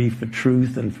integrity, for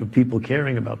truth, and for people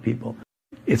caring about people.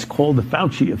 It's called the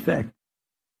Fauci effect.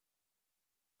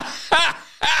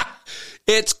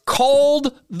 It's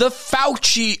called the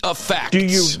Fauci effect. Do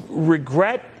you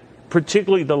regret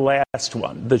particularly the last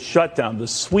one, the shutdown, the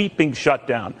sweeping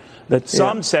shutdown that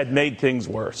some said made things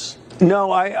worse?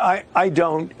 No, I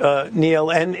don't, Neil.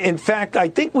 And in fact, I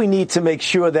think we need to make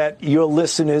sure that your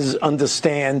listeners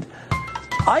understand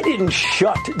I didn't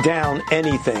shut down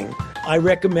anything. I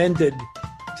recommended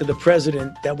to the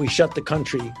president that we shut the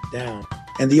country down.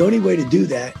 And the only way to do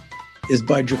that is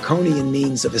by draconian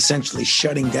means of essentially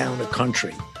shutting down a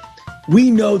country.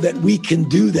 We know that we can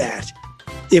do that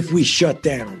if we shut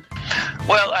down.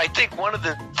 Well, I think one of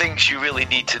the things you really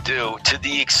need to do, to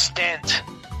the extent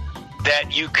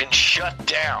that you can shut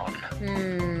down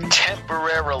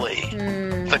temporarily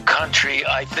the country,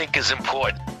 I think is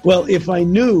important. Well, if I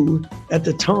knew at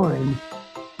the time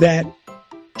that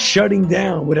shutting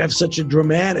down would have such a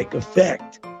dramatic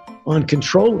effect on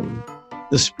controlling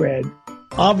the spread,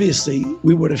 obviously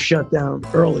we would have shut down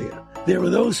earlier. There are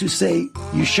those who say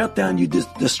you shut down you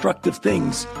destructive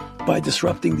things by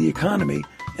disrupting the economy,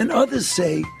 and others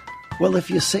say, well,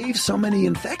 if you save so many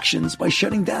infections by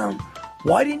shutting down,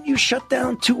 why didn't you shut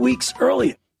down 2 weeks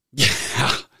earlier?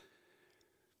 Yeah.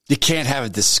 You can't have a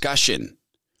discussion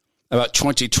about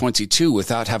 2022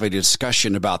 without having a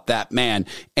discussion about that man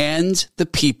and the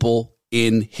people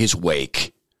in his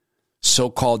wake.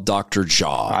 So-called Dr.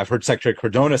 Jha. I've heard Secretary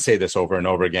Cardona say this over and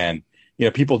over again. You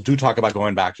know, people do talk about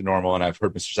going back to normal, and I've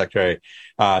heard Mr. Secretary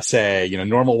say, you know,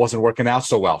 normal wasn't working out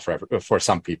so well for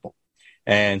some people.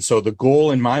 And so the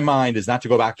goal in my mind is not to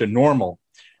go back to normal.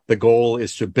 The goal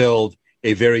is to build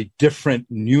a very different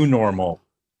new normal.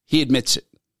 He admits it.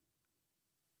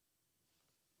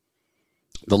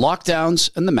 The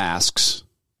lockdowns and the masks,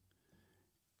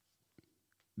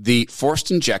 the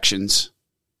forced injections,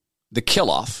 the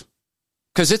kill-off,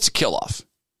 because it's a kill-off.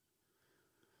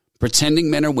 Pretending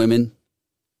men are women,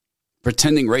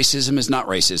 pretending racism is not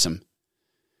racism,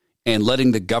 and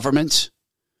letting the government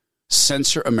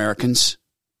censor Americans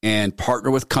and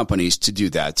partner with companies to do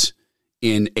that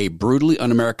in a brutally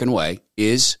un-American way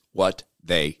is what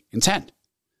they intend.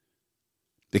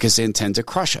 Because they intend to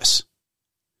crush us.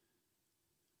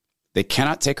 They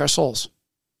cannot take our souls.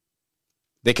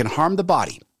 They can harm the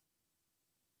body.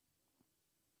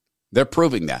 They're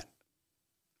proving that.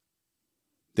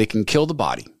 They can kill the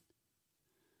body.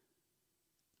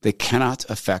 They cannot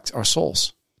affect our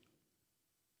souls.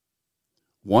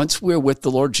 Once we're with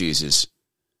the Lord Jesus,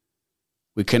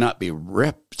 we cannot be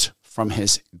ripped from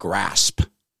his grasp.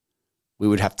 We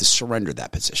would have to surrender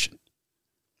that position.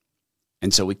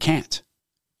 And so we can't.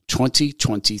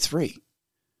 2023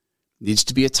 needs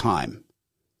to be a time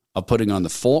of putting on the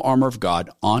full armor of God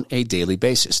on a daily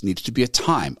basis. Needs to be a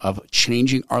time of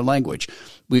changing our language.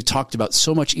 We've talked about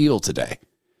so much evil today.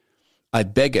 I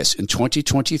beg us in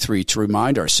 2023 to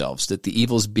remind ourselves that the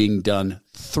evil is being done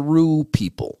through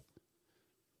people.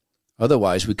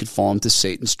 Otherwise, we could fall into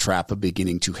Satan's trap of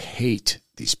beginning to hate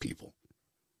these people.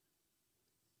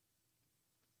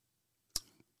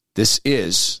 This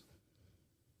is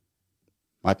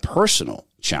my personal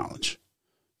challenge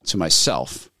to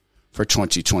myself for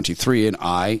 2023, and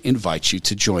I invite you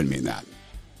to join me in that.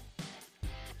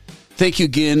 Thank you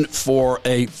again for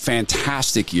a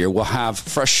fantastic year. We'll have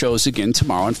fresh shows again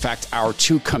tomorrow. In fact, hour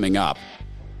 2 coming up.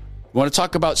 You want to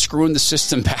talk about screwing the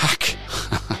system back?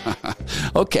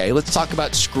 Okay, let's talk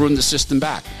about screwing the system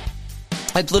back.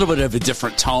 A little bit of a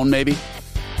different tone, maybe.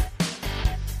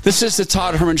 This is the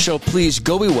Todd Herman Show. Please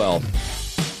go be well,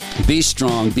 be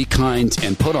strong, be kind,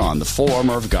 and put on the full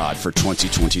armor of God for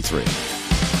 2023.